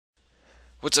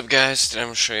What's up guys, today I'm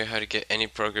going to show you how to get any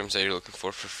programs that you're looking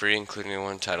for free, including the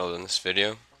one titled in this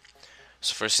video.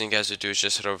 So first thing you guys would do is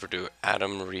just head over to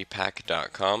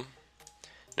atomrepack.com.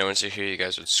 Now once you're here, you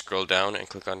guys would scroll down and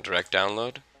click on direct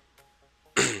download.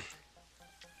 Now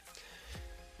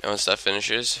once that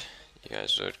finishes, you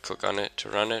guys would click on it to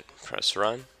run it, press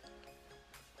run.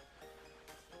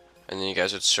 And then you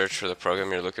guys would search for the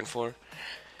program you're looking for.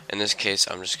 In this case,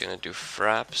 I'm just going to do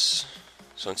Fraps.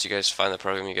 So once you guys find the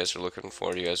program you guys are looking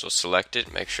for, you guys will select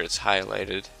it, make sure it's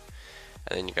highlighted,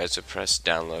 and then you guys would press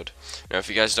download. Now if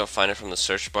you guys don't find it from the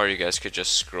search bar, you guys could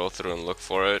just scroll through and look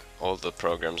for it. All the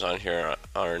programs on here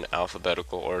are in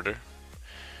alphabetical order.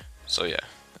 So yeah,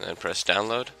 and then press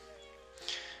download,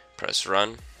 press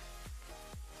run,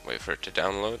 wait for it to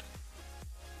download.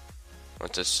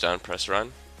 Once it's done, press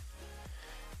run,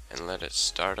 and let it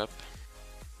start up.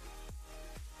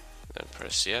 Then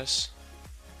press yes.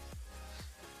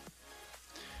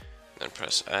 Then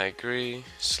press I agree,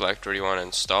 select where you want to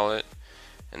install it.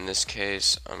 In this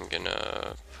case, I'm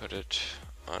gonna put it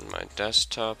on my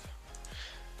desktop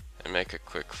and make a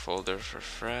quick folder for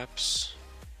Fraps.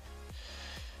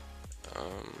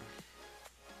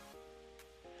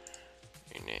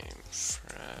 Rename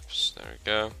Fraps, there we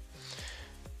go.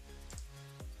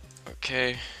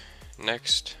 Okay,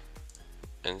 next,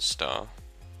 install.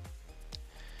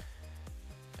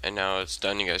 And now it's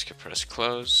done, you guys can press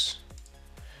close.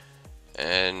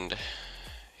 And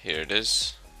here it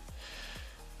is.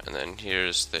 And then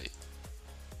here's the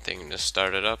thing to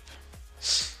start it up.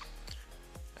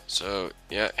 So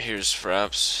yeah, here's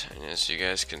Fraps, and as you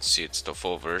guys can see, it's the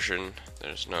full version.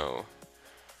 There's no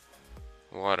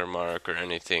watermark or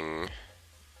anything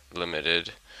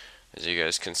limited. As you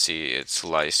guys can see, it's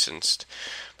licensed.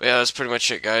 But yeah, that's pretty much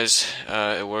it, guys.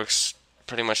 It works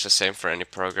pretty much the same for any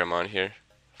program on here.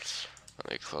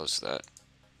 Let me close that.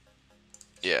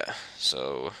 Yeah,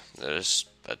 so there's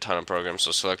a ton of programs, so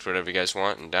select whatever you guys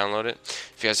want and download it.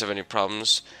 If you guys have any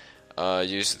problems,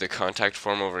 use the contact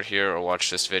form over here or watch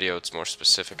this video. It's more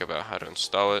specific about how to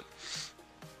install it.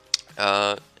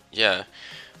 Yeah,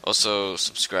 also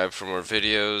subscribe for more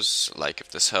videos, like if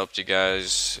this helped you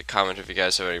guys, comment if you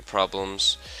guys have any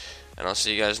problems, and I'll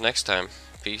see you guys next time.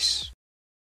 Peace.